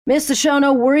Miss the show?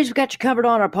 No worries. We got you covered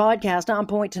on our podcast. On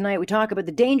Point tonight, we talk about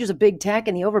the dangers of big tech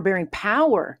and the overbearing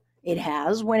power it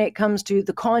has when it comes to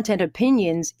the content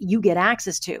opinions you get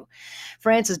access to.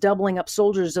 France is doubling up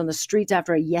soldiers on the streets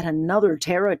after yet another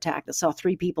terror attack that saw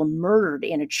 3 people murdered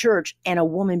in a church and a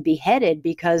woman beheaded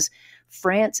because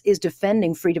France is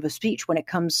defending freedom of speech when it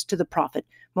comes to the Prophet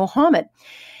Muhammad.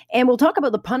 And we'll talk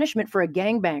about the punishment for a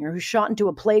gangbanger who shot into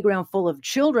a playground full of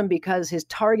children because his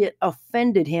target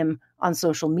offended him on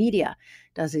social media.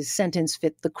 Does his sentence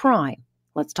fit the crime?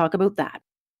 Let's talk about that.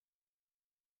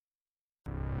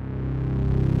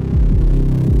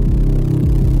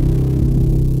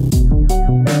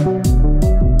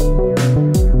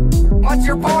 What's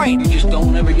your point? You just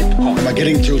don't ever get the point. Am I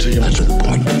getting through to you? That's the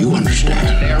point. You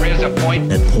understand. There is a point.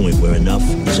 That point where enough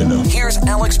is enough. Here's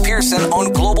Alex Pearson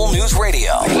on Global News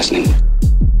Radio. I'm listening.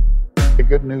 The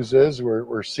good news is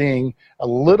we're seeing a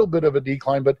little bit of a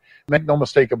decline, but make no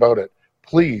mistake about it.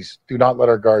 Please do not let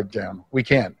our guard down. We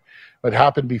can't. It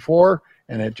happened before,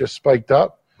 and it just spiked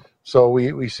up. So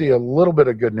we see a little bit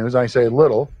of good news. I say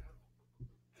little.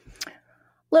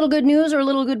 Little good news or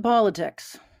little good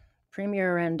politics?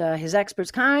 Premier and his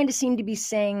experts kind of seem to be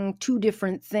saying two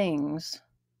different things,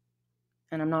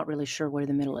 and I'm not really sure where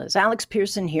the middle is. Alex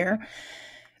Pearson here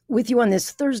with you on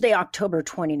this Thursday, October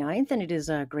 29th, and it is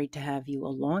great to have you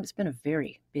along. It's been a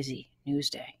very busy news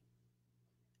day.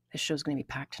 This show's going to be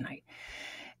packed tonight.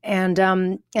 And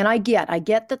I get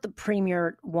that the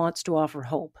Premier wants to offer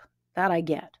hope. That I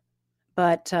get.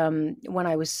 But when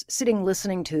I was sitting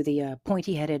listening to the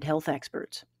pointy-headed health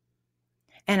experts,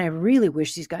 and I really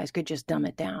wish these guys could just dumb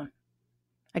it down.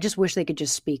 I just wish they could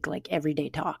just speak like everyday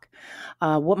talk.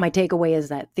 What my takeaway is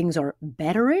that things are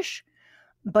betterish,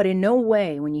 but in no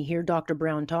way when you hear Dr.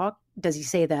 Brown talk, does he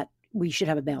say that we should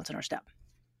have a balance in our step.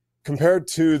 Compared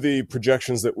to the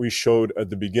projections that we showed at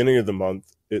the beginning of the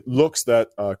month, it looks that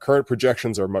current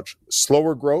projections are much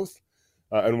slower growth,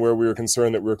 and where we were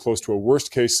concerned that we were close to a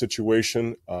worst-case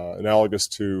situation, analogous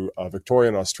to Victoria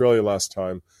and Australia last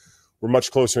time, we're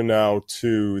much closer now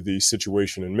to the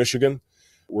situation in Michigan.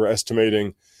 We're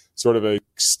estimating sort of a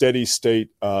steady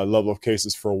state level of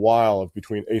cases for a while of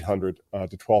between 800 to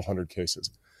 1,200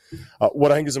 cases.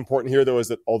 What I think is important here, though, is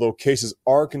that although cases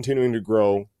are continuing to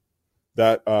grow,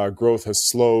 that growth has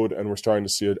slowed, and we're starting to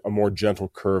see a more gentle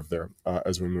curve there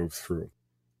as we move through.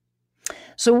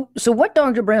 So what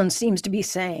Dr. Brown seems to be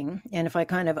saying, and if I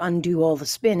kind of undo all the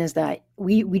spin, is that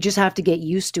we just have to get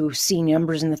used to seeing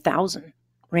numbers in the 1,000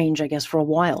 range, I guess, for a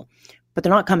while, but they're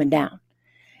not coming down.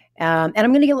 And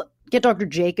I'm going to get Dr.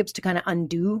 Jacobs to kind of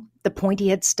undo the pointy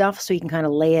head stuff so he can kind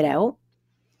of lay it out.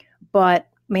 But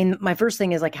I mean, my first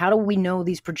thing is like, how do we know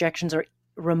these projections are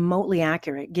remotely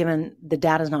accurate given the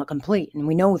data is not complete? And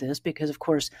we know this because, of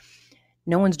course,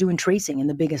 no one's doing tracing in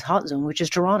the biggest hot zone, which is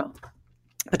Toronto.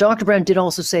 But Dr. Brown did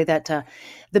also say that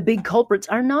the big culprits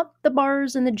are not the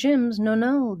bars and the gyms.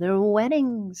 No, they're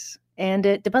weddings. And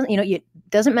it depends, it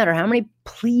doesn't matter how many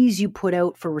pleas you put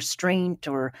out for restraint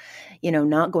or,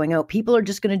 not going out. People are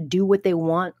just going to do what they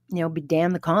want, be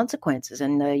damned the consequences.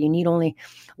 And you need only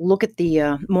look at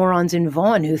the morons in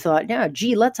Vaughan who thought,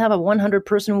 let's have a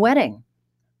 100-person wedding.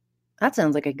 That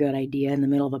sounds like a good idea in the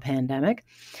middle of a pandemic.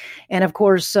 And of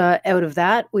course, out of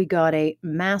that, we got a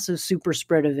massive super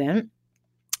spread event.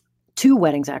 2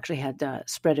 weddings actually had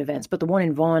spread events, but the one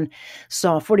in Vaughan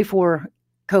saw 44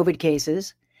 COVID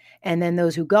cases. And then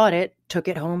those who got it took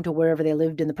it home to wherever they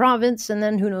lived in the province, and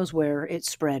then who knows where it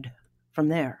spread from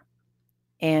there.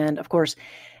 And of course,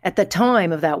 at the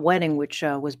time of that wedding, which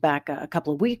was back a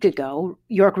couple of weeks ago,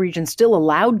 York Region still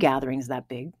allowed gatherings that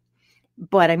big.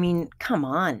 But I mean, come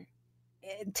on.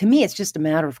 To me, it's just a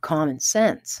matter of common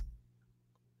sense.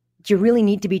 Do you really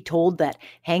need to be told that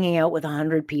hanging out with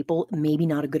 100 people maybe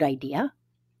not a good idea?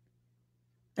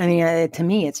 I mean, to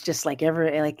me, it's just like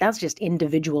that's just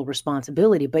individual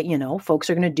responsibility. But, folks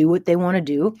are going to do what they want to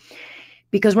do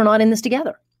because we're not in this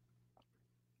together.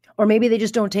 Or maybe they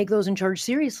just don't take those in charge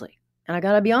seriously. And I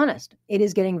got to be honest, it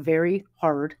is getting very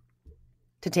hard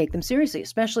to take them seriously,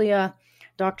 especially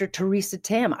Dr. Theresa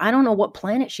Tam. I don't know what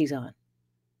planet she's on.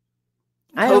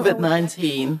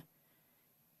 COVID-19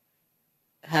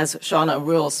 has shone a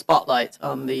real spotlight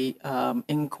on the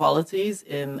inequalities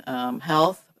in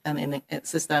health and in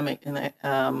systemic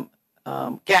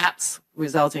gaps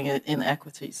resulting in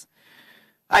inequities.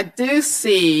 I do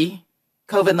see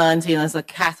COVID-19 as a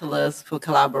catalyst for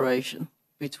collaboration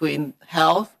between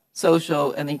health,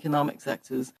 social, and economic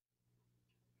sectors.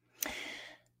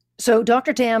 So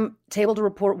Dr. Tam tabled a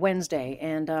report Wednesday,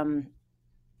 and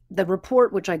the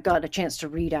report, which I got a chance to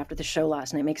read after the show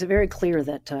last night, makes it very clear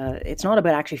that it's not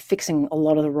about actually fixing a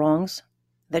lot of the wrongs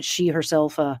that she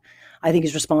herself, I think,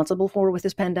 is responsible for with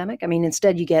this pandemic. I mean,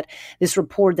 instead you get this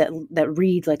report that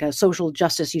reads like a social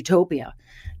justice utopia,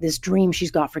 this dream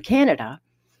she's got for Canada.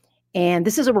 And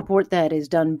this is a report that is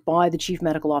done by the chief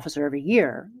medical officer every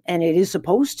year. And it is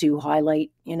supposed to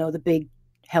highlight, the big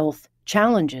health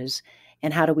challenges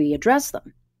and how do we address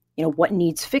them? What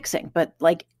needs fixing? But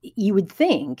like you would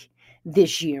think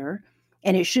this year,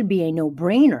 and it should be a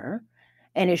no-brainer,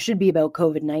 and it should be about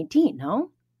COVID-19, no?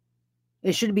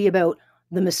 It should be about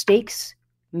the mistakes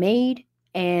made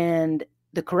and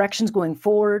the corrections going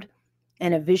forward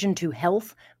and a vision to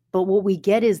health. But what we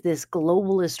get is this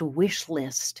globalist wish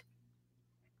list.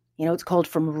 It's called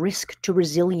From Risk to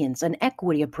Resilience, an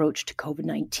equity approach to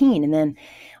COVID-19. And then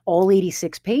all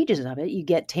 86 pages of it, you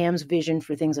get Tam's vision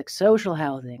for things like social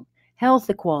housing, health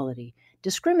equality,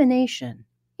 discrimination,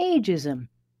 ageism,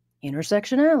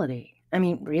 intersectionality. I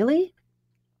mean, really?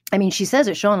 I mean, she says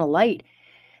it shone a light,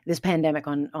 this pandemic,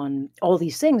 on all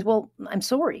these things. Well, I'm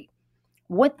sorry.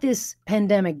 What this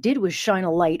pandemic did was shine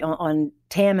a light on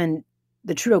Tam and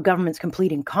the Trudeau government's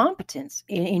complete incompetence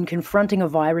in confronting a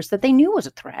virus that they knew was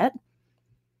a threat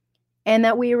and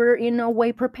that we were in no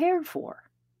way prepared for.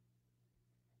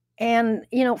 And,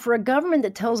 for a government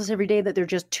that tells us every day that they're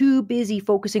just too busy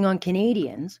focusing on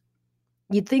Canadians,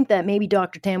 you'd think that maybe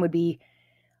Dr. Tam would be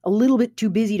a little bit too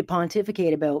busy to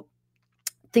pontificate about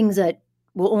things that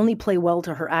will only play well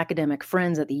to her academic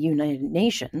friends at the United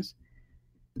Nations,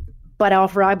 but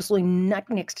offer absolutely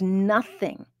next to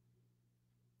nothing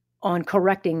on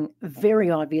correcting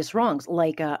very obvious wrongs,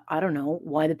 like, I don't know,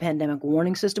 why the pandemic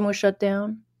warning system was shut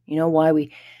down, why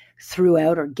we threw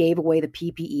out or gave away the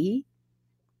PPE,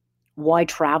 why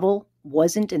travel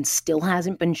wasn't and still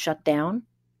hasn't been shut down,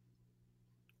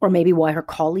 or maybe why her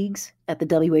colleagues at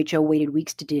the WHO waited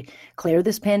weeks to declare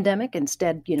this pandemic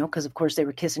instead, because of course they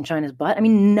were kissing China's butt. I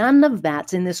mean, none of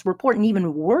that's in this report, and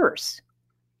even worse.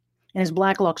 And as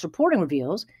Blacklock's reporting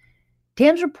reveals,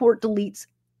 Tam's report deletes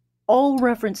all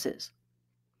references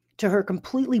to her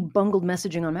completely bungled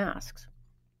messaging on masks.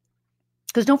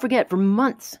 Because don't forget, for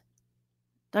months,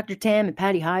 Dr. Tam and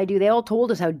Patty Hajdu, they all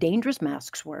told us how dangerous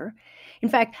masks were. In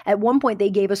fact, at one point, they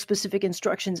gave us specific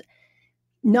instructions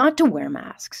not to wear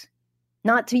masks,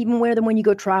 not to even wear them when you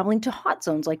go traveling to hot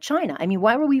zones like China. I mean,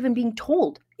 why were we even being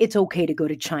told it's okay to go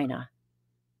to China?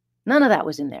 None of that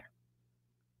was in there.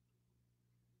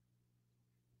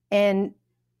 And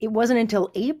it wasn't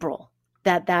until April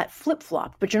that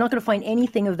flip-flopped, but you're not going to find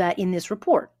anything of that in this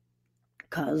report.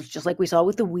 Because just like we saw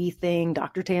with the we thing,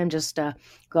 Dr. Tam just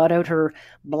got out her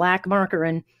black marker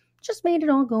and just made it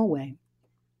all go away.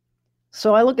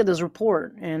 So I look at this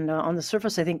report, and on the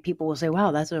surface, I think people will say,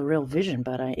 wow, that's a real vision,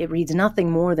 but it reads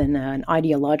nothing more than an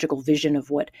ideological vision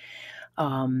of what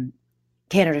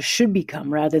Canada should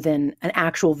become, rather than an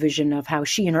actual vision of how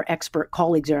she and her expert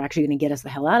colleagues are actually going to get us the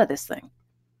hell out of this thing.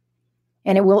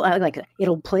 And it will,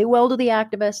 it'll play well to the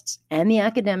activists and the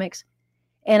academics.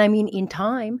 And I mean, in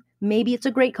time, maybe it's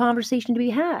a great conversation to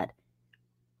be had.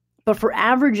 But for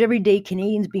average, everyday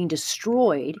Canadians being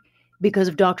destroyed because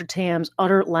of Dr. Tam's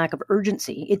utter lack of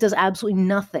urgency, it does absolutely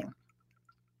nothing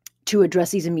to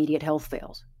address these immediate health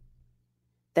fails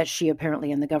that she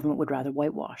apparently and the government would rather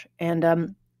whitewash. And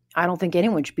I don't think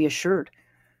anyone should be assured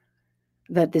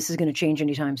that this is going to change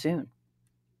anytime soon.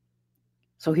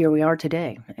 So here we are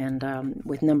today, and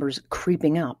with numbers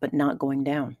creeping up but not going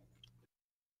down.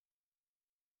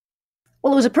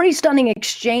 Well, it was a pretty stunning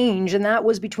exchange, and that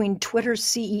was between Twitter's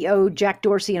CEO Jack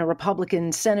Dorsey and a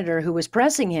Republican senator who was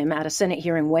pressing him at a Senate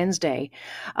hearing Wednesday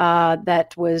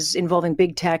that was involving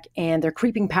big tech and their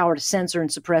creeping power to censor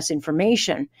and suppress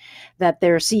information that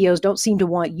their CEOs don't seem to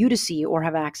want you to see or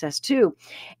have access to.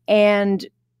 And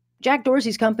Jack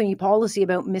Dorsey's company policy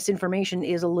about misinformation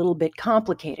is a little bit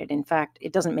complicated. In fact,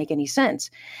 it doesn't make any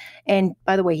sense. And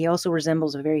by the way, he also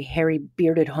resembles a very hairy,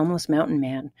 bearded, homeless mountain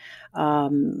man.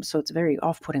 So it's a very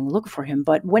off-putting look for him.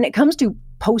 But when it comes to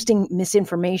posting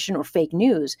misinformation or fake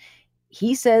news,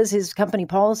 he says his company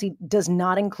policy does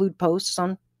not include posts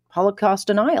on Holocaust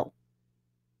denial.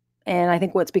 And I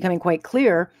think what's becoming quite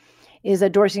clear is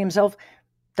that Dorsey himself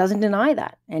doesn't deny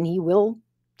that. And he will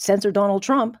censor Donald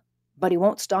Trump, but he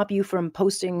won't stop you from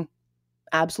posting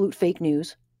absolute fake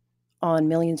news on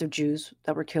millions of Jews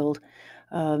that were killed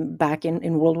back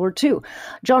in World War II.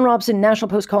 John Robson, National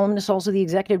Post columnist, also the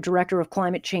executive director of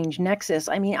Climate Change Nexus.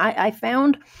 I mean, I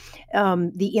found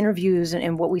the interviews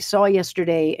and what we saw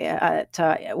yesterday at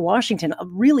Washington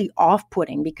really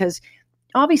off-putting, because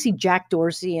obviously Jack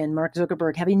Dorsey and Mark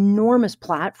Zuckerberg have enormous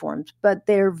platforms, but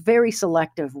they're very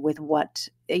selective with what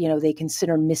they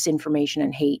consider misinformation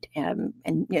and hate, and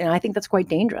I think that's quite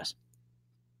dangerous.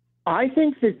 I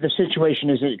think that the situation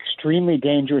is extremely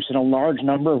dangerous in a large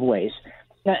number of ways.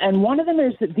 And one of them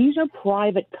is that these are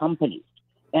private companies.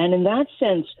 And in that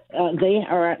sense, they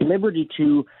are at liberty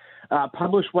to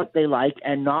publish what they like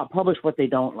and not publish what they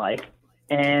don't like.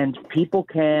 And people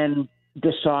can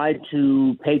decide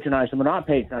to patronize them or not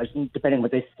patronize them, depending on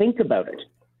what they think about it.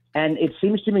 And it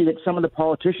seems to me that some of the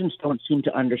politicians don't seem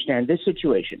to understand this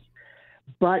situation.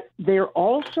 But they're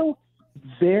also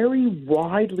very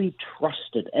widely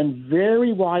trusted and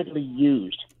very widely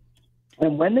used.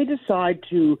 And when they decide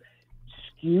to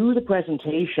skew the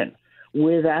presentation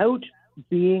without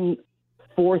being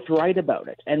forthright about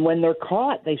it, and when they're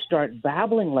caught, they start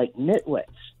babbling like nitwits,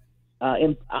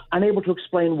 unable to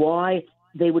explain why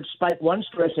they would spike one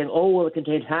story saying, oh, well, it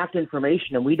contains hacked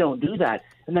information, and we don't do that.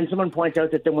 And then someone points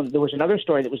out that there was another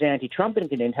story that was anti-Trump and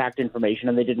contained hacked information,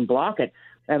 and they didn't block it.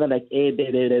 And they're like,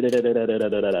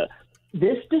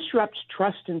 this disrupts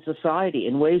trust in society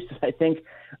in ways that I think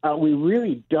we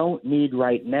really don't need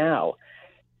right now.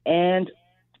 And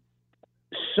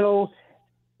so,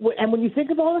 and when you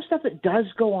think of all the stuff that does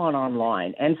go on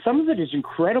online, and some of it is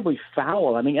incredibly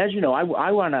foul. I mean, as you know,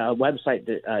 I run a website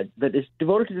that is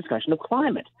devoted to discussion of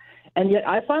climate. And yet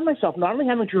I find myself not only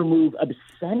having to remove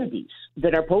obscenities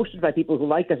that are posted by people who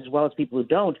like us as well as people who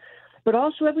don't, but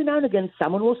also every now and again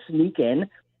someone will sneak in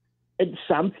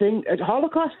something,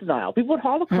 Holocaust denial. People with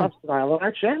Holocaust denial on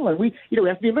our channel. And we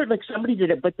have to be alert, like somebody did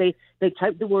it, but they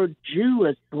typed the word Jew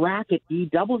as bracket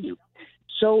EW.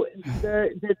 So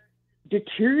the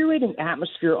deteriorating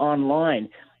atmosphere online,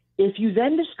 if you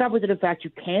then discover that, in fact, you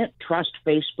can't trust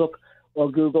Facebook or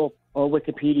Google or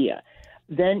Wikipedia,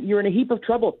 then you're in a heap of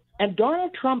trouble. And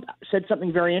Donald Trump said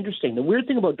something very interesting. The weird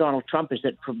thing about Donald Trump is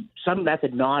that from some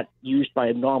method not used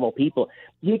by normal people,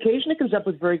 he occasionally comes up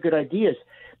with very good ideas.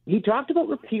 He talked about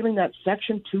repealing that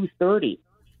Section 230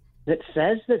 that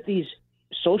says that these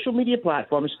social media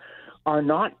platforms are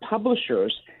not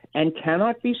publishers and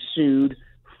cannot be sued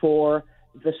for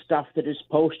the stuff that is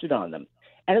posted on them.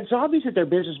 And it's obvious that their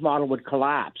business model would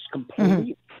collapse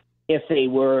completely if they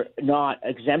were not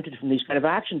exempted from these kind of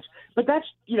actions. But that's,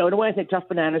 in a way, I think tough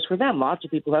bananas for them. Lots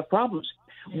of people have problems.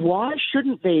 Why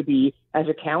shouldn't they be as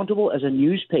accountable as a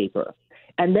newspaper?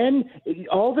 And then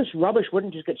all this rubbish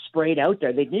wouldn't just get sprayed out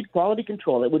there. They'd need quality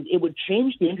control. It would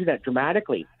change the internet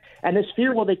dramatically. And this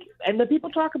fear, and the people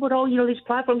talk about, these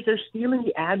platforms, they're stealing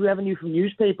the ad revenue from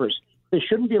newspapers. They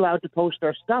shouldn't be allowed to post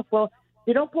our stuff. Well,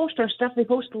 they don't post our stuff. They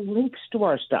post links to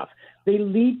our stuff. They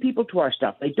lead people to our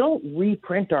stuff. They don't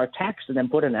reprint our text and then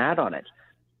put an ad on it.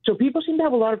 So people seem to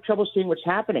have a lot of trouble seeing what's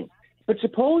happening. But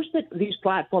suppose that these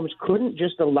platforms couldn't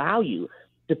just allow you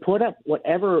to put up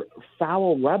whatever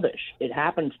foul rubbish it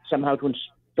happened somehow to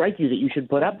strike you that you should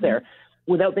put up there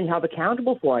without being held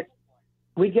accountable for it.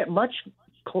 We get much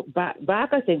back,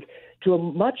 I think, to a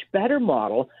much better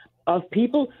model of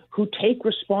people who take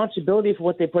responsibility for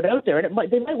what they put out there. And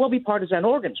they might well be partisan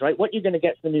organs, right? What you're going to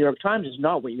get from the New York Times is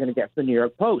not what you're going to get from the New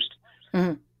York Post.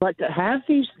 Mm-hmm. But to have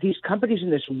these companies in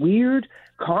this weird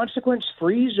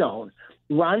consequence-free zone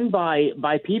run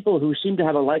by people who seem to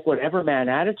have a like-whatever-man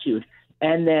attitude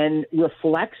and then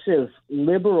reflexive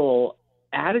liberal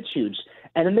attitudes,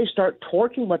 and then they start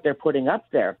torching what they're putting up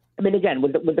there. I mean, again,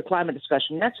 with the climate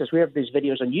discussion nexus, we have these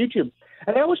videos on YouTube,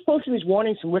 and they're always posting these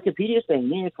warnings from Wikipedia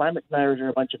saying, climate deniers are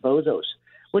a bunch of bozos,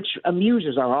 which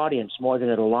amuses our audience more than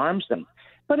it alarms them.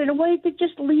 But in a way, they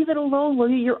just leave it alone, where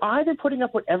you're either putting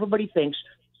up what everybody thinks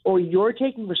or you're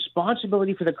taking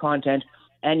responsibility for the content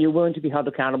and you're willing to be held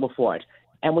accountable for it.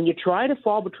 And when you try to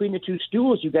fall between the two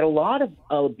stools, you get a lot of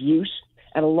abuse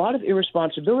and a lot of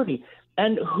irresponsibility.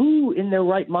 And who in their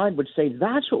right mind would say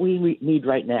that's what we need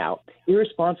right now?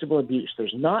 Irresponsible abuse.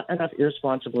 There's not enough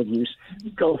irresponsible abuse.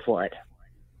 Go for it.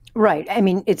 Right. I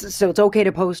mean, it's okay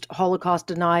to post Holocaust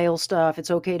denial stuff.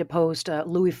 It's okay to post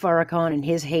Louis Farrakhan and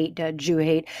his hate, Jew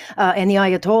hate, and the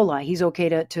Ayatollah. He's okay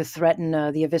to threaten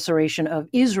the evisceration of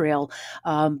Israel.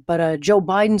 But Joe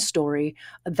Biden's story,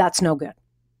 that's no good.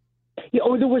 Yeah,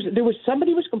 there was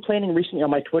somebody was complaining recently on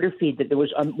my Twitter feed that there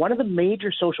was one of the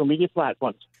major social media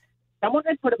platforms. Someone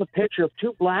had put up a picture of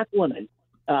two black women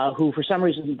who, for some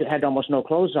reason, had almost no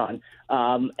clothes on,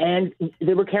 and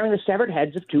they were carrying the severed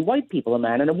heads of two white people, a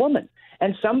man and a woman.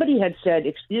 And somebody had said,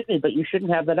 "Excuse me, but you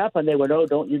shouldn't have that up." And they went, "Oh,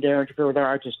 don't you dare interfere with our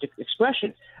artistic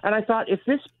expression." And I thought, if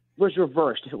this was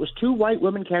reversed, if it was two white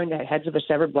women carrying the heads of a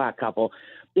severed black couple,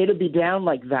 it'd be down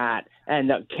like that, and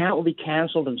the account will be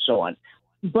canceled and so on.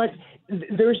 But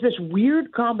there's this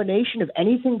weird combination of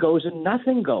anything goes and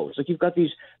nothing goes. Like, you've got these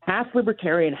half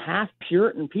libertarian, half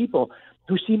Puritan people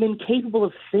who seem incapable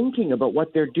of thinking about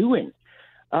what they're doing.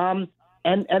 And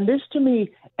this, to me,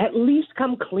 at least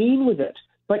come clean with it.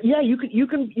 But yeah, you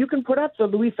can put up the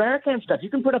Louis Farrakhan stuff. You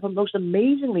can put up the most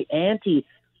amazingly anti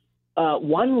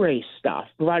one race stuff,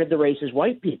 provided the race is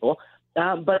white people.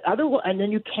 And then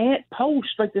you can't post,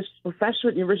 like this professor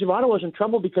at the University of Ottawa was in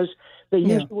trouble because they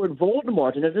used the word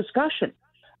Voldemort in a discussion.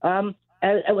 And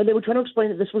when they were trying to explain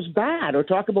that this was bad, or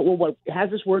talk about, well,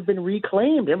 has this word been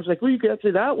reclaimed? Everyone's like, well, you can't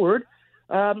say that word.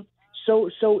 So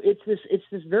it's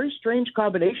this very strange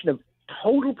combination of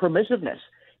total permissiveness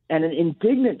and an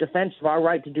indignant defense of our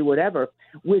right to do whatever,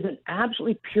 with an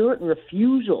absolutely Puritan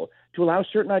refusal to allow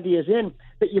certain ideas in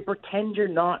that you pretend you're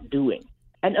not doing.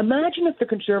 And imagine if the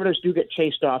Conservatives do get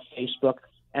chased off Facebook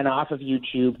and off of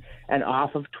YouTube and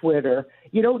off of Twitter.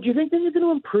 You know, do you think this is going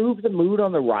to improve the mood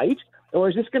on the right? Or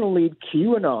is this going to lead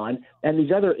QAnon and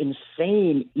these other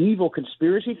insane, evil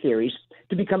conspiracy theories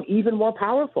to become even more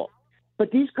powerful? But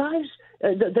these guys,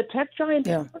 the tech giants,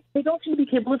 they don't seem to be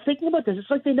capable of thinking about this. It's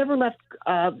like they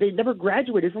never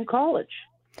graduated from college.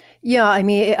 Yeah, I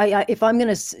mean, if I'm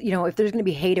going to, if there's going to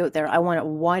be hate out there, I want it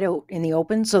wide out in the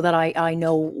open so that I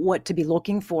know what to be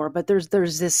looking for. But there's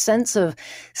this sense of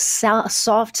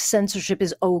soft censorship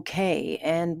is okay.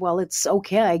 And well, it's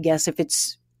okay, I guess, if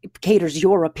it caters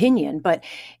your opinion, but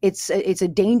it's a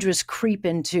dangerous creep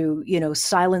into,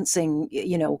 silencing,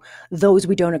 those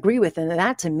we don't agree with. And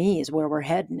that to me is where we're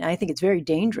heading. I think it's very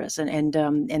dangerous and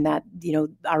that,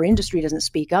 our industry doesn't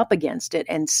speak up against it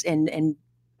and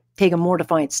take a more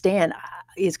defiant stand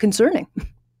is concerning.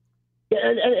 Yeah,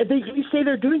 and they say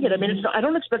they're doing it. I mean, I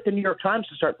don't expect the New York Times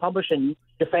to start publishing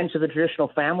defense of the traditional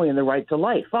family and the right to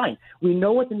life. Fine. We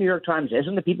know what the New York Times is,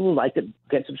 and the people who like it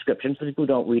get subscriptions. The people who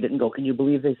don't read it and go, can you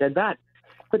believe they said that?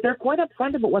 But they're quite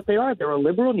upfront about what they are. They're a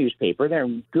liberal newspaper. They're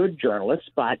good journalists,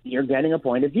 but you're getting a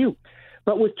point of view.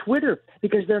 But with Twitter,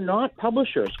 because they're not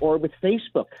publishers, or with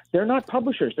Facebook, they're not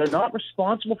publishers. They're not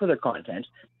responsible for their content,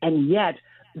 and yet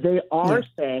they are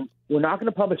saying, we're not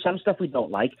going to publish some stuff we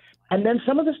don't like. And then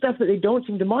some of the stuff that they don't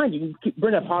seem to mind, you can keep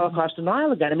bring up Holocaust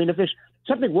denial again. I mean, if there's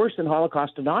something worse than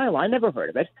Holocaust denial, I never heard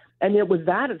of it. And yet with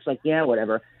that, it's like, yeah,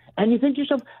 whatever. And you think to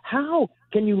yourself, how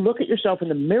can you look at yourself in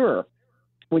the mirror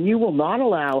when you will not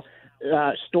allow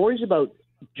stories about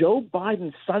Joe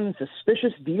Biden's son's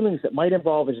suspicious dealings that might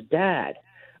involve his dad,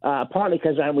 partly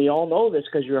because, and we all know this,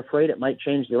 because you're afraid it might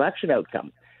change the election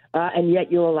outcome. And yet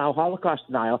you'll allow Holocaust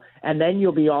denial, and then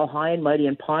you'll be all high and mighty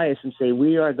and pious and say,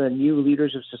 we are the new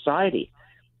leaders of society.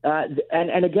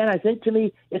 And again, I think to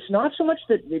me, it's not so much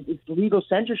that it's legal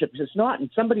censorship, because it's not, and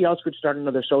somebody else could start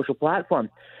another social platform,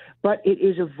 but it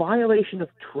is a violation of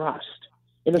trust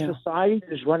in a society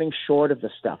that is running short of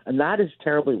this stuff. And that is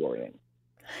terribly worrying.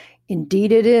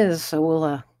 Indeed it is. So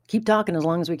we'll keep talking as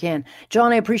long as we can.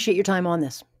 John, I appreciate your time on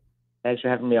this. Thanks for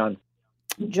having me on.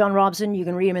 John Robson, you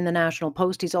can read him in the National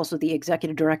Post. He's also the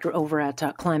executive director over at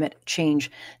Climate Change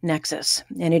Nexus,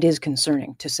 and it is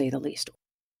concerning, to say the least.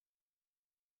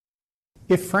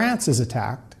 If France is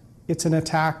attacked, it's an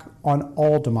attack on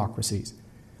all democracies.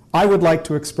 I would like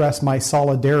to express my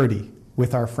solidarity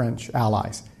with our French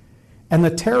allies, and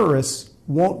the terrorists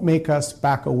won't make us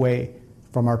back away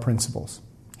from our principles.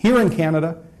 Here in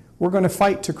Canada, we're going to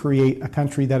fight to create a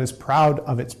country that is proud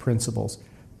of its principles,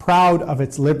 proud of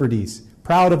its liberties,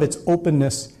 proud of its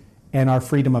openness and our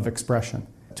freedom of expression.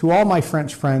 To all my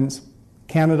French friends,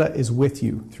 Canada is with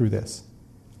you through this.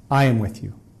 I am with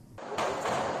you.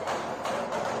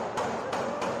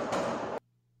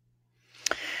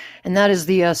 And that is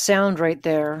the sound right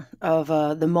there of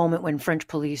the moment when French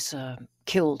police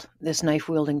killed this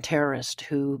knife-wielding terrorist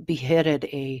who beheaded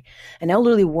an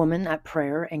elderly woman at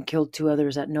prayer and killed two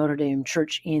others at Notre Dame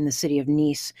Church in the city of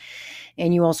Nice.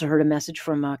 And you also heard a message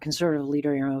from Conservative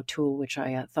leader Erin O'Toole, which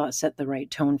I thought set the right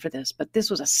tone for this. But this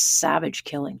was a savage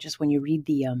killing. Just when you read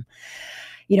the,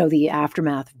 the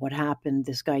aftermath of what happened,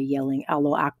 this guy yelling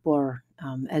 "Allahu Akbar"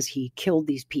 as he killed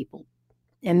these people.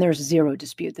 And there's zero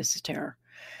dispute. This is terror.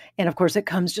 And of course, it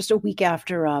comes just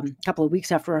a couple of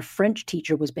weeks after a French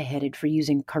teacher was beheaded for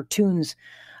using cartoons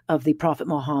of the Prophet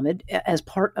Muhammad as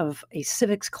part of a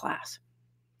civics class.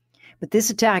 But this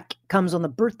attack comes on the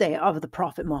birthday of the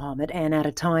Prophet Muhammad, and at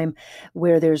a time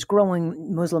where there's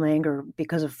growing Muslim anger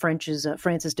because of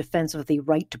France's defense of the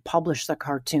right to publish the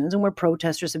cartoons, and where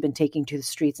protesters have been taking to the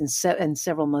streets in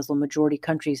several Muslim majority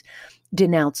countries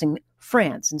denouncing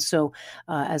France. And so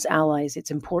as allies,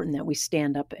 it's important that we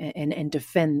stand up and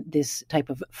defend this type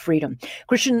of freedom.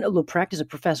 Christian Leuprecht is a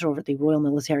professor over at the Royal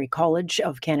Military College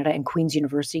of Canada and Queen's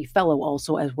University, fellow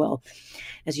also as well,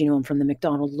 as you know him from the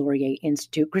Macdonald Laurier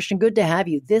Institute. Christian, good to have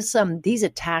you. These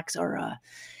attacks are,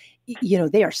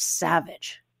 they are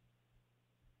savage.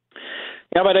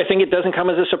 Yeah, but I think it doesn't come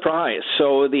as a surprise.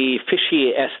 So the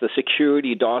Fichier S, the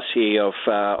security dossier of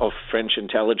French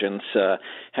intelligence,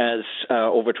 has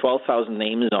over 12,000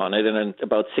 names on it, and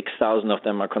about 6,000 of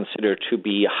them are considered to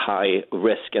be high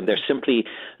risk. And there's simply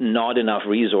not enough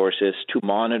resources to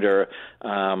monitor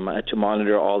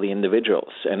all the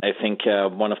individuals. And I think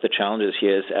one of the challenges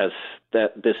here is, as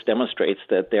that this demonstrates,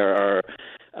 that there are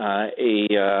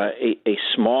a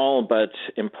small but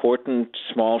important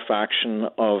small fraction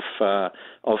of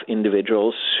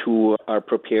individuals who are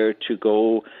prepared to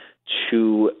go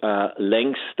to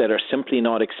lengths that are simply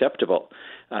not acceptable.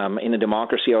 In a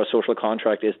democracy, our social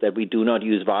contract is that we do not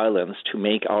use violence to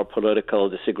make our political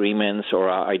disagreements or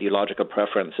our ideological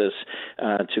preferences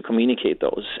to communicate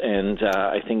those. And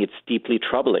I think it's deeply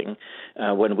troubling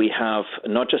when we have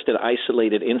not just an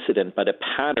isolated incident, but a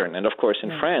pattern. And of course,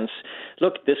 in France,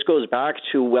 look, this goes back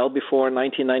to well before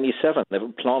 1997.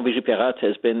 The Plan Vigipirate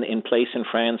has been in place in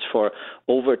France for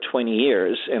over 20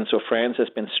 years. And so France has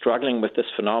been struggling with this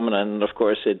phenomenon. And of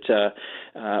course,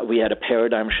 we had a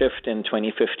paradigm shift in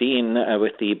 2015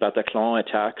 with the Bataclan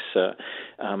attacks.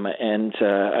 And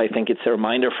I think it's a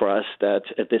reminder for us that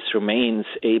this remains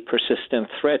a persistent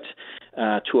threat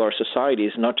to our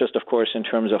societies, not just, of course, in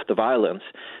terms of the violence,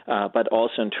 but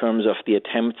also in terms of the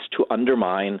attempts to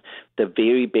undermine the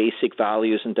very basic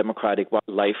values and democratic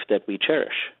life that we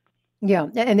cherish. Yeah,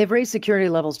 and they've raised security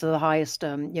levels to the highest,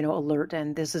 alert.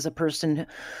 And this is a person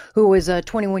who was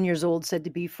 21 years old, said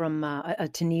to be from a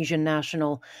Tunisian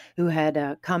national who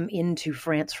had come into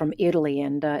France from Italy.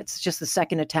 And it's just the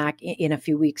second attack in a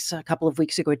few weeks. A couple of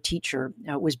weeks ago, a teacher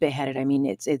was beheaded. I mean,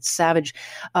 it's savage.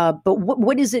 But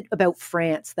what is it about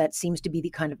France that seems to be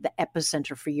the kind of the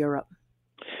epicenter for Europe?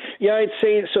 Yeah, I'd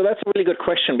say so. That's a really good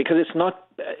question, because it's not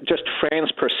just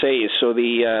France per se. So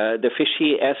the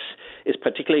Fichier S is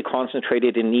particularly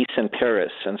concentrated in Nice and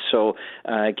Paris. And so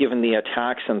given the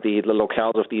attacks and the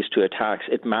locales of these two attacks,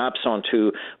 it maps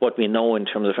onto what we know in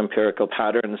terms of empirical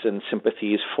patterns and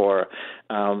sympathies for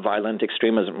violent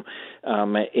extremism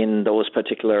in those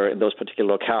particular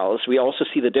locales. We also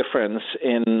see the difference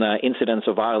in incidents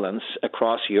of violence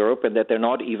across Europe, and that they're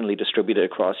not evenly distributed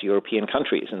across European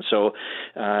countries. And so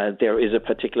there is a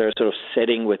particular sort of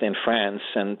setting within France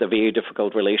and the very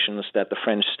difficult relations that the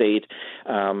French state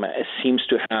seems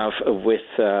to have with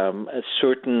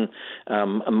certain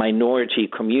minority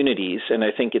communities. And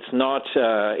I think it's not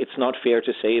fair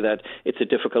to say that it's a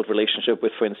difficult relationship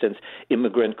with, for instance,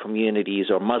 immigrant communities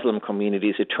or Muslim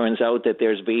communities. It turns out that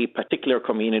there's very particular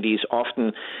communities.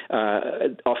 Often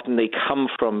they come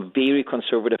from very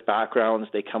conservative backgrounds.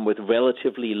 They come with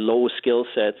relatively low skill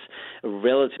sets,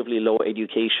 relatively low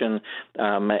education,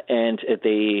 and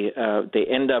they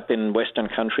end up in Western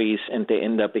countries, and they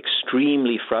end up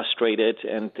extremely frustrated,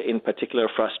 and in particular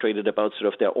frustrated about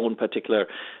sort of their own particular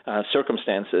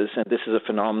circumstances. And this is a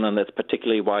phenomenon that's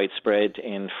particularly widespread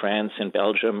in France, in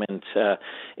Belgium, and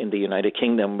in the United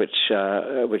Kingdom,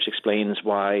 which explains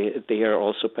why they are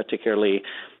also particularly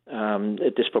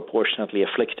disproportionately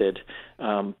afflicted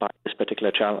by this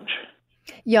particular challenge.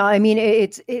 Yeah, I mean,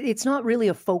 it's not really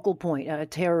a focal point,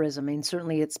 terrorism. I mean,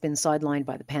 certainly it's been sidelined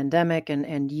by the pandemic,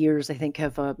 and years, I think,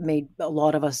 have made a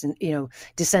lot of us,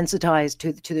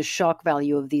 desensitized to the shock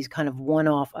value of these kind of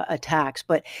one-off attacks.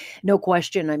 But no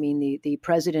question, I mean, the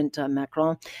President,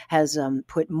 Macron, has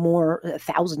put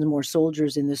thousands more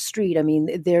soldiers in the street. I mean,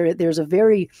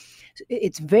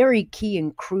 it's very key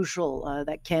and crucial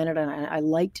that Canada, and I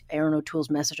liked Aaron O'Toole's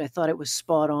message. I thought it was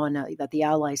spot on, that the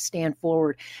Allies stand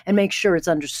forward and make sure it's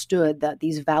understood that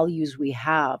these values we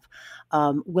have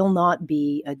will not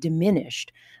be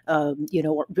diminished,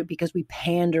 because we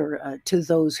pander to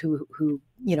those who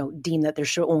deem that there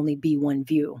should only be one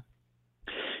view.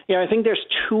 Yeah, I think there's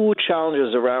two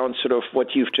challenges around sort of what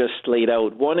you've just laid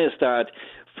out. One is that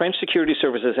French security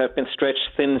services have been stretched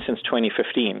thin since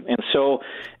 2015. And so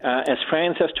as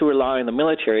France has to rely on the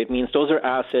military, it means those are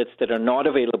assets that are not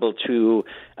available to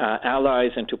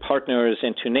allies and to partners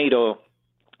and to NATO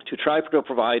to try to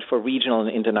provide for regional and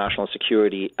international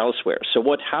security elsewhere. So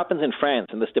what happens in France,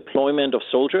 and this deployment of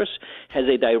soldiers, has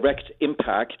a direct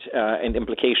impact and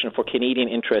implication for Canadian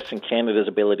interests and Canada's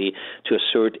ability to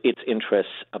assert its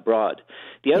interests abroad.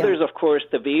 The other is, of course,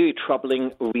 the very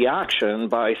troubling reaction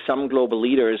by some global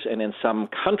leaders and in some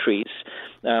countries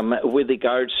with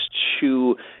regards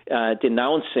to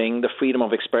denouncing the freedom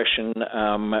of expression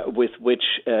with which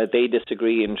they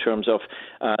disagree in terms of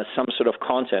some sort of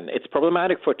content. It's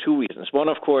problematic for two reasons. One,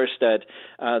 of course, that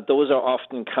those are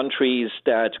often countries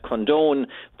that condone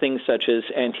things such as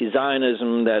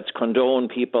anti-Zionism, that condone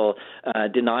people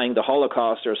denying the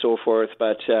Holocaust or so forth,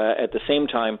 but at the same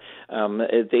time,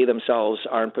 they themselves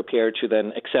aren't prepared to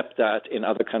then accept that in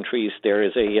other countries there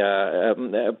is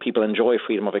people enjoy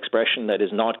freedom of expression that is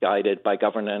not guided by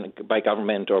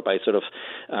government or by sort of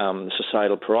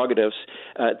societal prerogatives.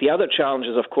 The other challenge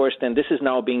is, of course, then this is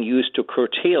now being used to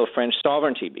curtail French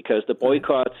sovereignty, because the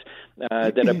boycotts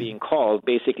that are being called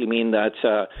basically mean that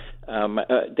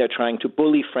they're trying to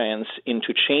bully France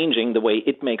into changing the way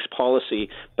it makes policy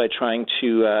by trying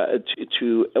to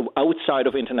outside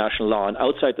of international law and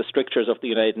outside the strictures of the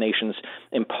United Nations,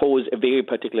 impose a very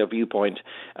particular viewpoint.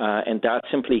 And that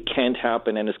simply can't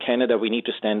happen. And as Canada, we need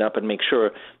to stand up and make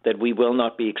sure that we will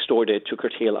not be extorted to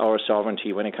curtail our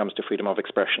sovereignty when it comes to freedom of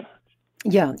expression.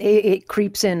 Yeah, it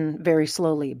creeps in very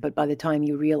slowly, but by the time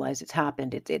you realize it's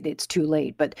happened, it's too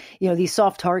late. But these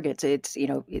soft targets, it's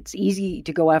easy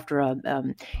to go after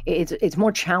it's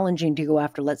more challenging to go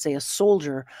after, let's say, a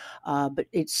soldier, but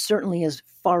it certainly is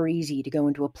far easy to go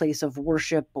into a place of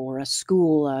worship or a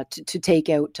school to take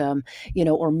out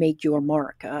or make your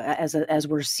mark, as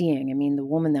we're seeing. I mean, the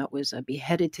woman that was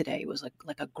beheaded today was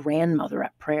like a grandmother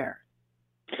at prayer.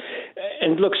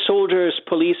 And look, soldiers,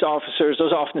 police officers,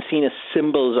 those are often seen as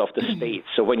symbols of the state.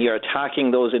 So when you're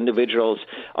attacking those individuals,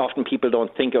 often people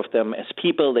don't think of them as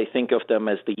people. They think of them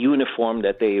as the uniform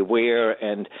that they wear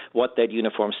and what that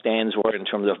uniform stands for in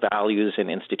terms of values and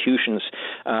institutions.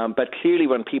 But clearly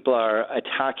when people are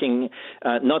attacking,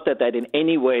 not that in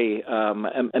any way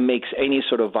makes any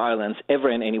sort of violence ever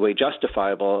in any way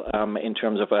justifiable in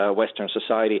terms of a Western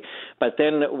society. But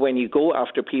then when you go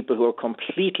after people who are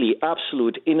completely,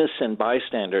 absolute, innocent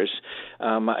bystanders,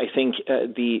 I think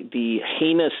the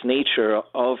heinous nature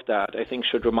of that, I think,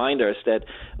 should remind us that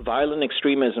violent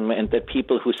extremism and that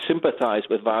people who sympathize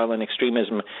with violent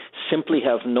extremism simply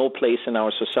have no place in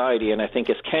our society. And I think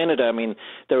as Canada, I mean,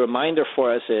 the reminder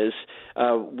for us is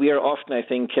we are often, I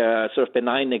think, sort of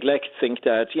benign neglect, think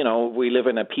that, we live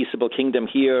in a peaceable kingdom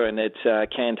here and it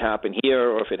can't happen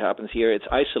here, or if it happens here, it's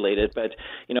isolated. But,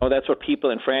 that's what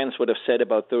people in France would have said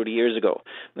about 30 years ago.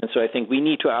 And so I think we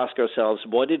need to ask ourselves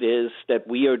what it is that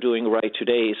we are doing right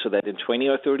today so that in 20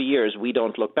 or 30 years we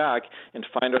don't look back and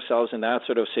find ourselves in that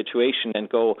sort of situation and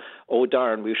go, oh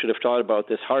darn, we should have thought about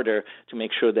this harder to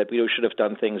make sure that we should have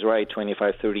done things right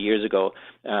 25, 30 years ago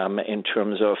in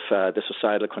terms of the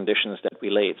societal conditions that we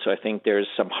laid. So I think there's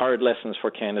some hard lessons for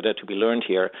Canada to be learned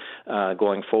here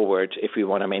going forward if we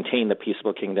want to maintain the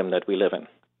peaceable kingdom that we live in.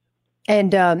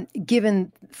 And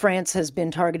given France has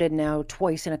been targeted now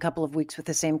twice in a couple of weeks with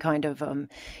the same kind of,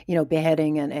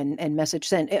 beheading and message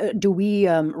sent, do we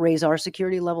raise our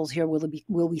security levels here?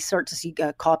 Will we start to see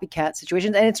copycat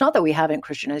situations? And it's not that we haven't,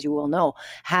 Christian, as you well know,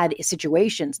 had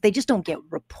situations. They just don't get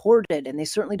reported, and they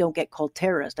certainly don't get called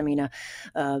terrorist. I mean,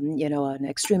 an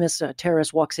extremist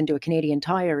terrorist walks into a Canadian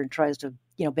Tire and tries to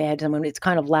behead someone, it's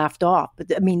kind of laughed off.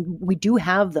 But I mean, we do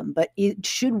have them, but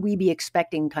should we be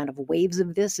expecting kind of waves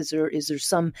of this? Is there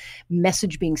some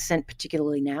message being sent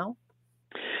particularly now?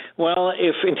 Well,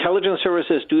 if intelligence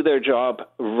services do their job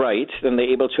right, then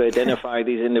they're able to identify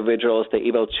these individuals, they're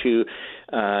able to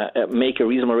make a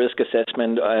reasonable risk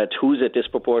assessment who's at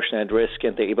disproportionate risk,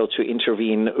 and they're able to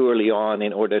intervene early on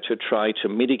in order to try to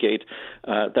mitigate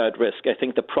that risk. I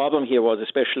think the problem here was,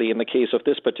 especially in the case of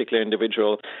this particular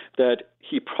individual, that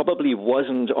he probably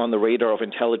wasn't on the radar of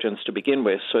intelligence to begin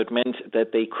with, so it meant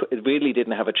that they really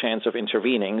didn't have a chance of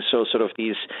intervening. So sort of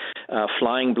these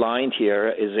flying blind here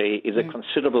is a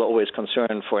considerable always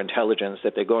concern for intelligence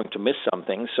that they're going to miss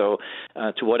something. So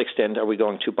to what extent are we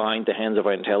going to bind the hands of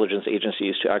our intelligence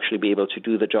agencies to actually be able to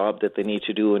do the job that they need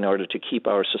to do in order to keep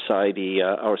our society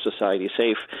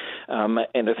safe?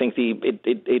 And I think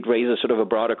it raises sort of a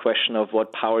broader question of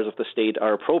what powers of the state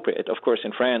are appropriate. Of course,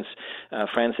 in France,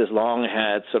 France has long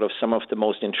had sort of some of the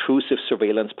most intrusive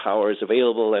surveillance powers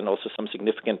available, and also some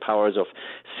significant powers of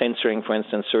censoring, for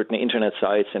instance, certain internet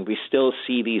sites, and we still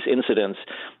see these incidents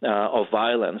of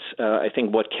violence. I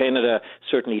think what Canada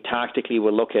certainly tactically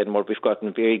will look at, and what we've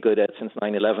gotten very good at since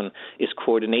 9/11, is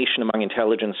coordination among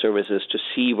intelligence services to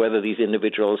see whether these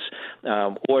individuals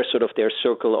or sort of their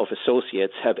circle of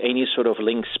associates have any sort of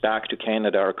links back to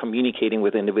Canada or communicating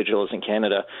with individuals in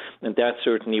Canada. And that's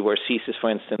certainly where CSIS, for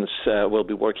instance, will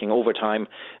be working overtime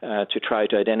to try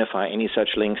to identify any such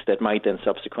links that might then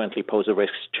subsequently pose a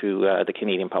risk to the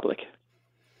Canadian public.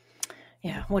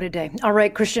 Yeah, what a day. All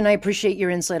right, Christian, I appreciate your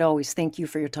insight always. Thank you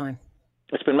for your time.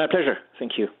 It's been my pleasure.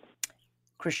 Thank you.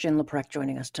 Christian Leuprecht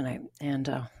joining us tonight. And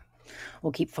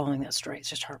we'll keep following that story. It's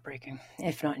just heartbreaking,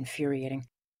 if not infuriating.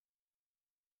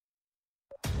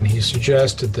 He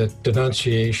suggested that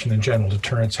denunciation and general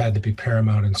deterrence had to be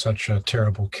paramount in such a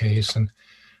terrible case, and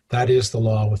that is the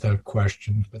law without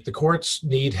question. But the courts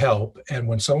need help, and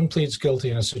when someone pleads guilty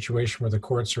in a situation where the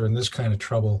courts are in this kind of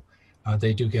trouble,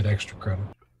 they do get extra credit.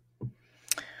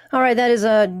 All right, that is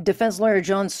defense lawyer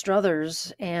John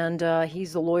Struthers, and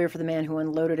he's the lawyer for the man who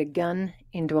unloaded a gun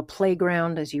into a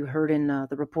playground, as you heard in the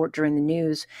report during the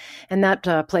news, and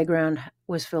that playground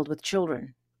was filled with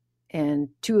children. And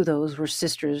two of those were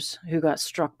sisters who got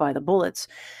struck by the bullets.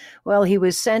 Well, he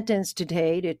was sentenced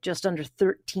today to just under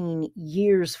 13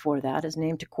 years for that. His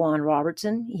name, Taquan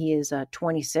Robertson. He is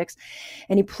 26.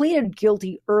 And he pleaded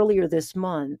guilty earlier this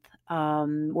month,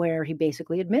 where he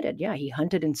basically admitted, he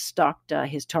hunted and stalked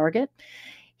his target.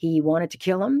 He wanted to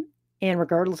kill him. And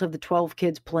regardless of the 12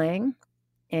 kids playing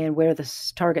and where the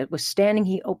target was standing,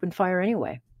 he opened fire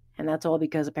anyway. And that's all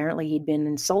because apparently he'd been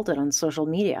insulted on social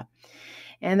media.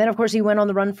 And then, of course, he went on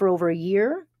the run for over a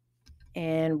year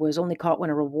and was only caught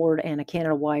when a reward and a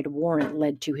Canada-wide warrant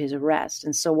led to his arrest.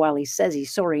 And so while he says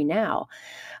he's sorry now,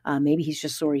 maybe he's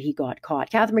just sorry he got caught.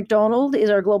 Catherine McDonald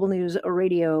is our Global News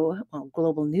Radio,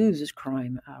 Global News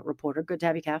crime reporter. Good to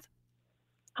have you, Kath.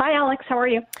 Hi, Alex. How are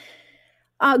you?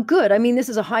 Good. I mean, this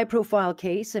is a high-profile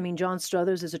case. I mean, John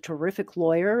Struthers is a terrific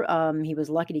lawyer. He was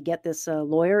lucky to get this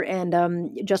lawyer,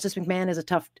 and Justice McMahon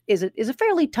is a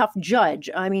fairly tough judge.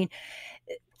 I mean,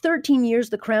 13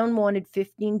 years, the Crown wanted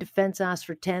 15, defense asked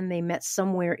for 10. They met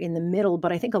somewhere in the middle,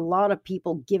 but I think a lot of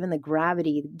people, given the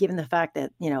gravity, given the fact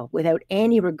that, without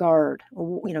any regard,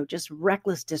 just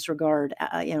reckless disregard,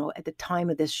 at the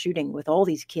time of this shooting with all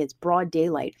these kids, broad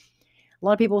daylight, a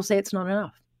lot of people will say it's not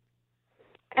enough.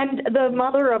 And the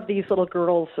mother of these little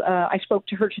girls, I spoke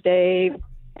to her today,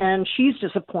 and she's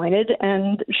disappointed,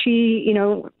 and she,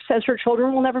 says her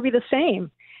children will never be the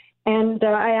same. And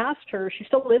I asked her, she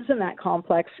still lives in that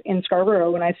complex in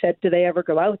Scarborough, and I said, do they ever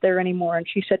go out there anymore? And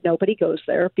she said, nobody goes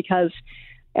there because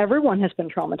everyone has been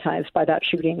traumatized by that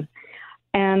shooting.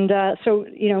 And so,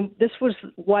 this was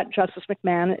what Justice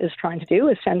McMahon is trying to do,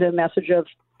 is send a message of,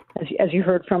 as you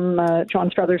heard from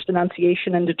John Struthers,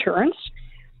 denunciation and deterrence.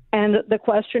 And the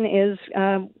question is,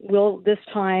 will this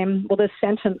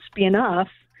sentence be enough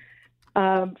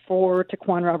for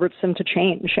Taquan Robertson to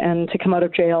change and to come out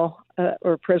of jail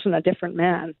or prison a different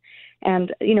man?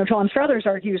 And, John Struthers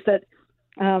argues that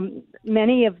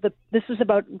this is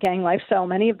about gang lifestyle.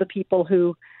 Many of the people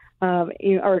who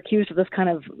are accused of this kind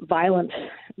of violent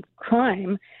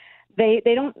crime,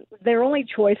 their only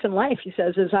choice in life, he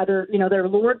says, is either, they're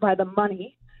lured by the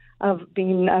money of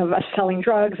being selling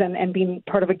drugs and being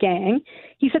part of a gang.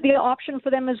 He said the option for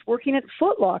them is working at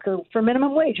Foot Locker for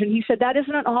minimum wage. And he said that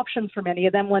isn't an option for many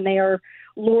of them when they are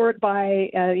lured by,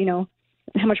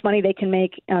 how much money they can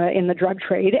make in the drug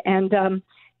trade. And,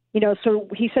 so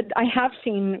he said, I have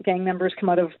seen gang members come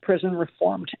out of prison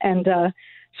reformed. And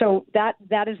so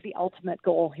that is the ultimate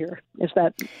goal here, is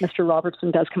that Mr.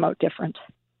 Robertson does come out different.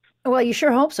 Well, you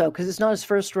sure hope so, because it's not his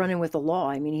first run-in with the law.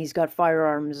 I mean, he's got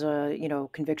firearms,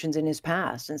 convictions in his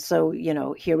past. And so,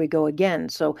 here we go again.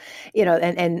 So,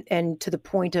 and to the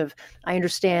point of, I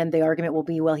understand the argument will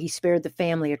be, well, he spared the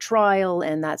family a trial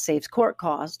and that saves court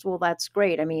costs. Well, that's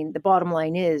great. I mean, the bottom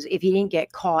line is, if he didn't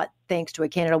get caught thanks to a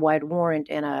Canada-wide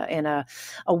warrant and a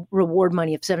reward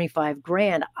money of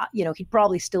 $75,000, he'd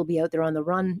probably still be out there on the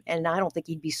run. And I don't think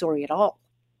he'd be sorry at all.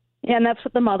 Yeah, and that's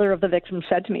what the mother of the victim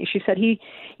said to me. She said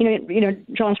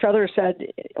John Struthers said,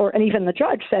 and even the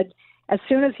judge said, as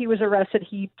soon as he was arrested,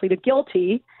 he pleaded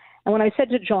guilty. And when I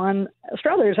said to John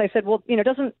Struthers, I said, well, it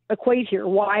doesn't equate here.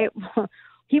 Why?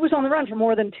 He was on the run for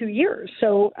more than 2 years.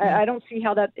 So I don't see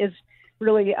how that is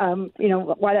really,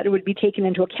 why that would be taken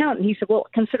into account. And he said, well,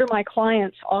 consider my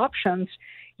client's options.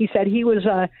 He said he was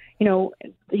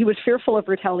fearful of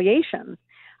retaliation.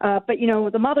 But,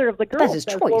 the mother of the girl That's his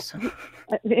says, choice.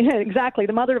 Well, exactly.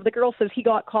 The mother of the girl says he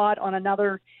got caught on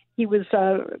another, they were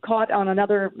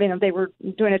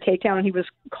doing a takedown and he was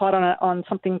caught on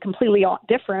something completely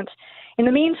different. In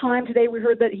the meantime, today we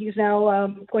heard that he's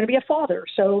now going to be a father.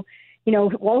 So,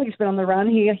 while he's been on the run,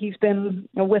 he's been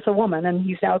with a woman and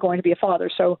he's now going to be a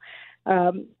father. So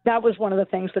that was one of the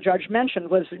things the judge mentioned,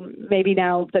 was maybe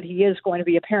now that he is going to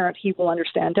be a parent, he will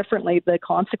understand differently the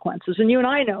consequences. And you and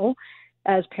I know,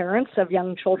 as parents of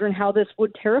young children, how this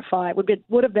would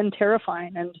have been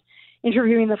terrifying. And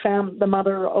interviewing the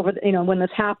mother over, when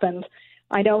this happened,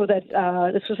 I know that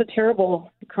this was a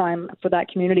terrible crime for that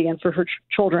community and for her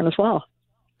children as well.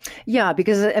 Yeah,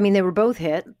 because, they were both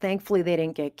hit. Thankfully, they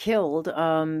didn't get killed,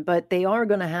 but they are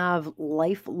going to have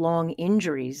lifelong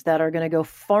injuries that are going to go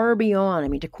far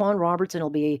beyond. Taquan Robertson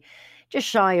will be just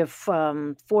shy of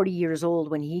 40 years old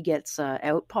when he gets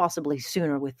out, possibly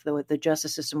sooner with the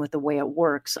justice system, with the way it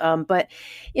works. But,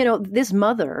 this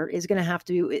mother is going to have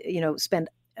to, spend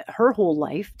her whole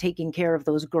life taking care of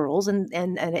those girls.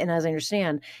 And as I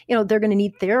understand, they're going to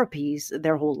need therapies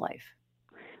their whole life.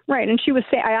 Right. And she was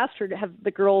saying, I asked her, have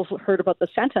the girls heard about the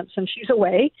sentence? And she's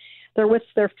away. They're with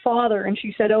their father. And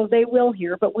she said, oh, they will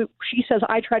hear. But she says,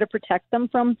 I try to protect them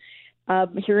from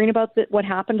hearing about what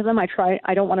happened to them. I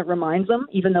don't want to remind them,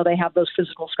 even though they have those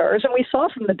physical scars. And we saw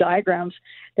from the diagrams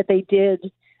that they did,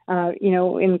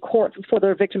 in court for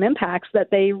their victim impacts, that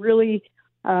they really,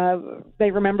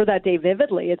 they remember that day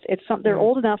vividly. It's something, they're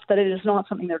old enough that it is not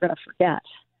something they're going to forget.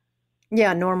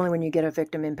 Yeah, normally when you get a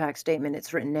victim impact statement,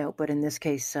 it's written out. But in this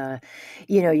case,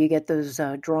 you get those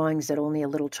drawings that only a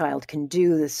little child can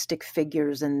do, the stick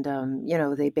figures, and,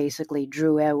 they basically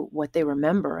drew out what they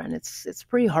remember. And it's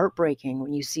pretty heartbreaking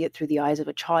when you see it through the eyes of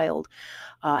a child,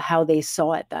 how they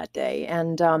saw it that day.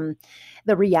 And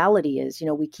the reality is,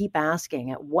 we keep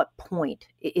asking, at what point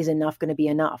is enough going to be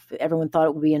enough? Everyone thought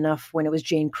it would be enough when it was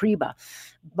Jane Kriba.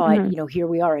 But, here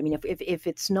we are. I mean, if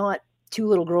it's not two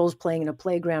little girls playing in a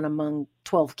playground among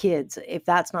 12 kids, if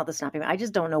that's not the snapping, I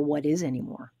just don't know what is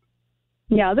anymore.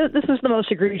 Yeah, this is the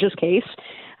most egregious case,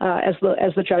 as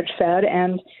the judge said,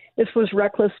 and this was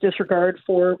reckless disregard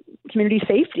for community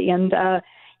safety. And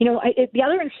the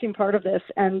other interesting part of this,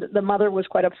 and the mother was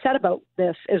quite upset about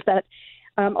this, is that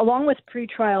along with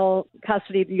pretrial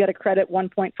custody, you got to credit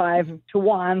 1.5 to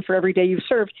 1 for every day you've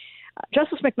served.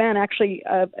 Justice McMahon actually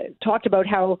talked about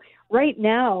how right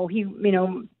now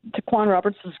Taquan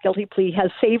Roberts' guilty plea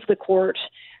has saved the court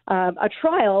a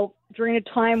trial during a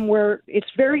time where it's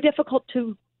very difficult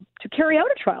to carry out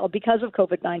a trial because of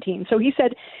COVID-19. So he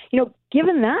said,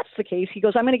 given that's the case, he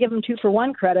goes, I'm going to give him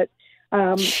 2-for-1 credit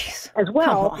as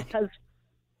well, because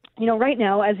right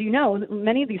now, as you know,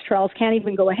 many of these trials can't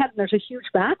even go ahead, and there's a huge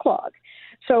backlog.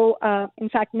 So, in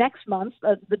fact, next month,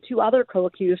 the two other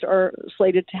co-accused are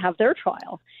slated to have their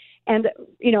trial. And,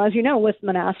 as you know, with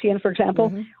Manassian, for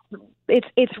example,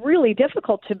 it's really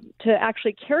difficult to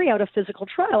actually carry out a physical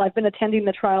trial. I've been attending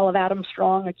the trial of Adam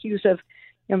Strong, accused of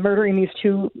murdering these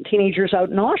two teenagers out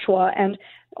in Oshawa, and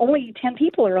only 10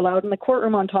 people are allowed in the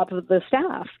courtroom on top of the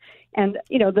staff. And,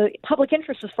 the public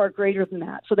interest is far greater than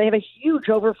that. So they have a huge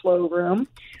overflow room,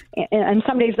 and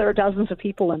some days there are dozens of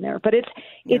people in there. But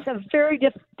it's a very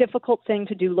difficult thing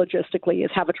to do logistically,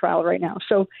 is have a trial right now.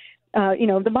 So,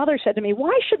 the mother said to me,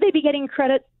 why should they be getting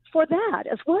credit for that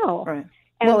as well? Right.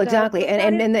 And, well, exactly.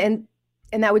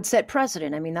 And that would set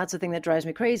precedent. I mean, that's the thing that drives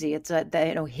me crazy. It's that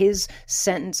his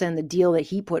sentence and the deal that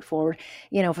he put forward,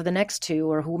 for the next two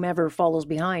or whomever follows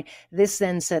behind, this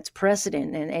then sets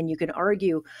precedent, and you can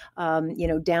argue,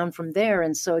 down from there.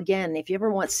 And so again, if you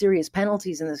ever want serious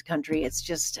penalties in this country, it's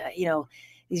just,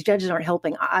 these judges aren't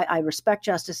helping. I respect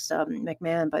Justice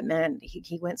McMahon, but man,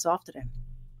 he went soft today.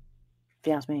 If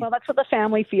you ask me. Well, that's what the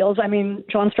family feels. I mean,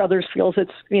 John Struthers feels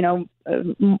it's,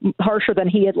 harsher than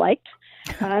he had liked.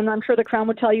 And I'm sure the Crown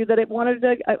would tell you that it wanted,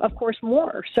 of course,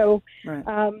 more. So, right.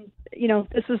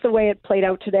 This is the way it played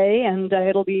out today. And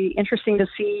it'll be interesting to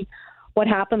see what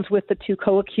happens with the two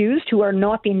co-accused who are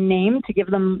not being named, to give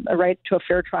them a right to a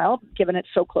fair trial, given it's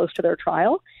so close to their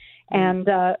trial. And,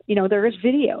 there is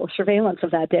video surveillance of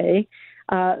that day.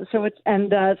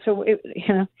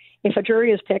 If a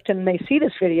jury is picked and they see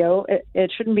this video,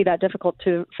 it shouldn't be that difficult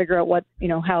to figure out what,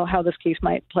 how this case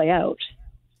might play out.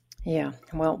 Yeah,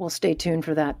 well, we'll stay tuned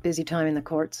for that. Busy time in the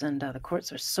courts, and the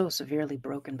courts are so severely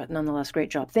broken, but nonetheless,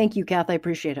 great job. Thank you, Kath. I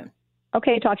appreciate it.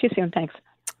 Okay, talk to you soon. Thanks.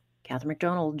 Catherine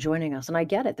McDonald joining us. And I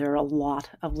get it. There are a lot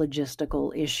of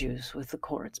logistical issues with the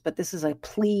courts, but this is a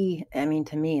plea. I mean,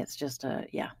 to me, it's just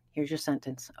here's your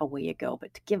sentence. Away you go.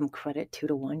 But to give them credit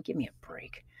 2-1, give me a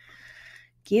break.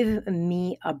 Give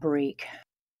me a break.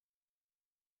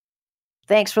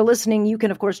 Thanks for listening. You can,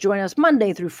 of course, join us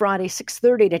Monday through Friday,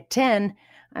 6:30 to 10.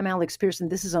 I'm Alex Pearson.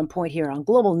 This is On Point here on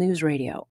Global News Radio.